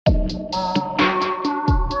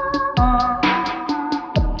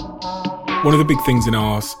One of the big things in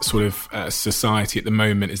our sort of society at the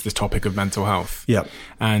moment is the topic of mental health. Yeah.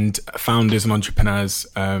 And founders and entrepreneurs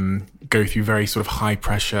go through very sort of high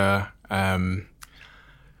pressure,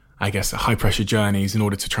 high pressure journeys in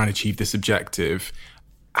order to try and achieve this objective.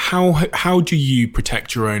 How do you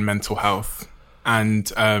protect your own mental health? And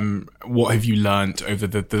what have you learnt over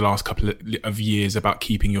the last couple of years about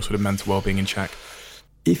keeping your sort of mental well-being in check?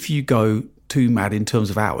 If you go too mad in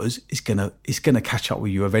terms of hours, it's gonna catch up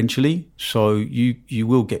with you eventually. So you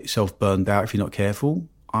will get yourself burned out if you're not careful.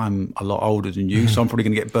 I'm a lot older than you, so I'm probably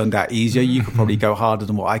going to get burned out easier. You could probably go harder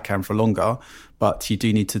than what I can for longer, but you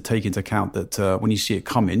do need to take into account that when you see it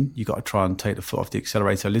coming, you got to try and take the foot off the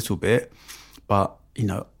accelerator a little bit. But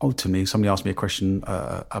ultimately, somebody asked me a question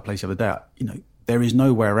at a place the other day. There is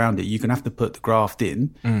no way around it. You're going to have to put the graft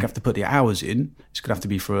in. You have to put the hours in. It's going to have to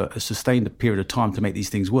be for a sustained period of time to make these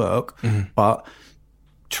things work. But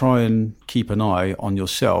try and keep an eye on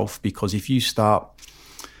yourself, because if you start,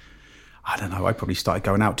 I don't know, I probably started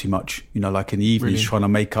going out too much, like in the evenings, really? Trying to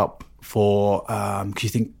make up for, because you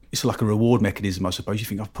think it's like a reward mechanism, I suppose. You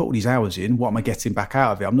think, I've put all these hours in, what am I getting back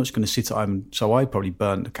out of it? I'm not just going to sit at home. So I probably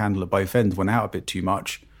burnt the candle at both ends, went out a bit too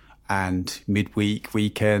much, and midweek,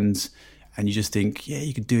 weekends. And you just think, yeah,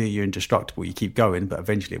 you can do it, you're indestructible, you keep going, but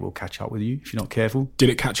eventually it will catch up with you if you're not careful. Did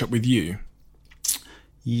it catch up with you?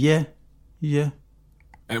 Yeah.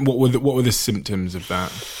 And what were the symptoms of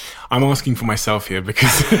that? I'm asking for myself here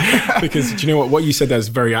because do you know what you said there is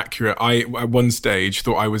very accurate. I, at one stage,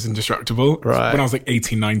 thought I was indestructible. Right. When I was like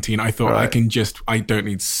 18, 19, I thought I don't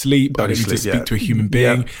need sleep. I don't need to speak to a human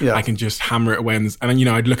being. Yeah. I can just hammer it away. And then,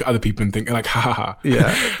 I'd look at other people and think like, ha ha ha.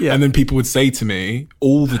 Yeah. And then people would say to me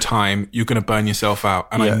all the time, you're going to burn yourself out.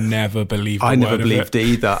 And I never believed I never believed it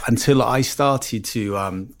either until I started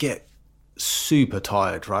to get super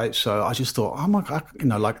tired, right? So I just thought, oh my God,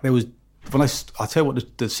 there was, when I'll tell you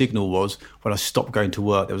what the signal was when I stopped going to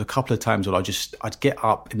work. There was a couple of times where I'd get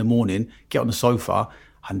up in the morning, get on the sofa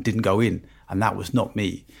and didn't go in. And that was not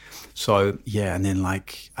me. So yeah, and then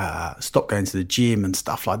stop going to the gym and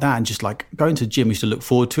stuff like that. And just like going to the gym, I used to look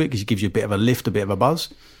forward to it because it gives you a bit of a lift, a bit of a buzz.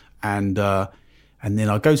 And then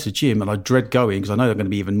I go to the gym and I dread going because I know I'm going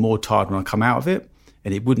to be even more tired when I come out of it.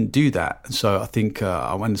 And it wouldn't do that. And so I think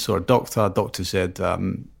I went and saw a doctor. The doctor said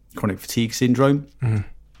chronic fatigue syndrome. Mm.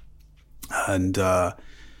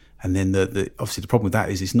 And then obviously the problem with that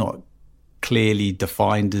is it's not clearly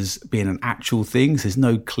defined as being an actual thing. So there's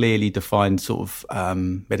no clearly defined sort of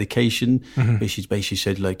medication. Mm-hmm. But she's basically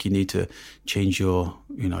said, you need to change your,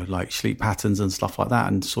 sleep patterns and stuff like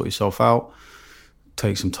that and sort yourself out.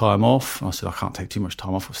 Take some time off. I said, I can't take too much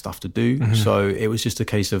time off with stuff to do. Mm-hmm. So it was just a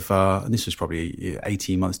case of, and this was probably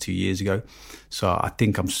 18 months, 2 years ago. So I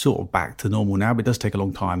think I'm sort of back to normal now, but it does take a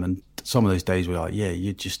long time. And some of those days were like, yeah,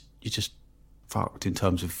 you're just fucked in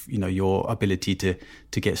terms of, your ability to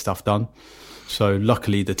get stuff done. So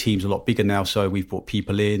luckily the team's a lot bigger now. So we've brought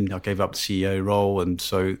people in. I gave up the CEO role. And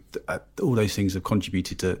so all those things have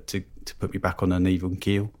contributed to put me back on an even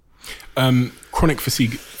keel. Chronic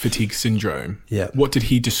fatigue syndrome. Yeah. What did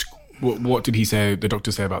he what did he say? The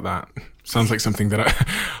doctor say about that? Sounds like something that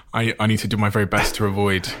I need to do my very best to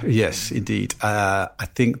avoid. Yes, indeed. I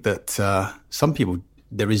think that some people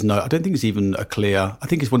I don't think it's even a clear. I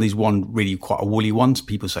think it's one of these really quite a woolly ones.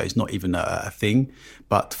 People say it's not even a thing,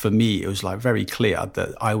 but for me it was very clear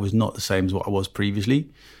that I was not the same as what I was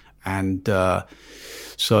previously, and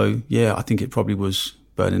so yeah, I think it probably was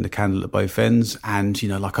burning the candle at both ends. And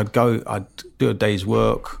I'd do a day's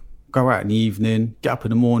work, go out in the evening, get up in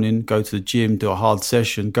the morning, go to the gym, do a hard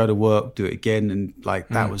session, go to work, do it again, and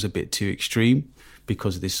that was a bit too extreme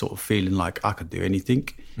because of this sort of feeling like I could do anything.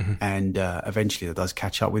 Mm-hmm. And eventually that does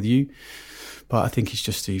catch up with you. But I think it's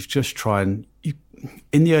just try and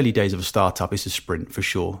in the early days of a startup, it's a sprint for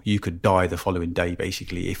sure. You could die the following day,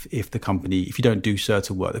 basically, if you don't do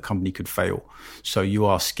certain work, the company could fail. So you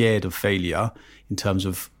are scared of failure in terms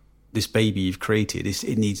of this baby you've created.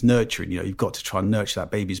 It needs nurturing. You've got to try and nurture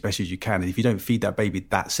that baby as best as you can. And if you don't feed that baby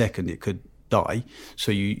that second, it could die.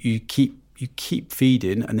 So you keep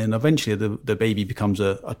feeding, and then eventually the baby becomes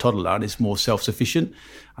a toddler and it's more self-sufficient.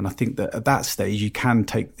 And I think that at that stage, you can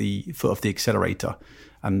take the foot off the accelerator,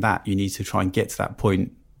 and that you need to try and get to that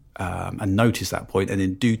point and notice that point, and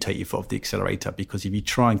then do take your foot off the accelerator. Because if you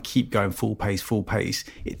try and keep going full pace,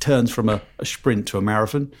 it turns from a sprint to a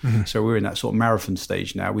marathon. Mm-hmm. So we're in that sort of marathon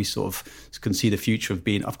stage now. We sort of can see the future of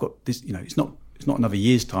being, I've got this, it's not another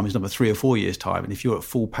year's time, it's another 3 or 4 years' time. And if you're at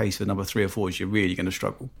full pace for another 3 or 4 years, you're really going to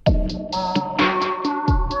struggle.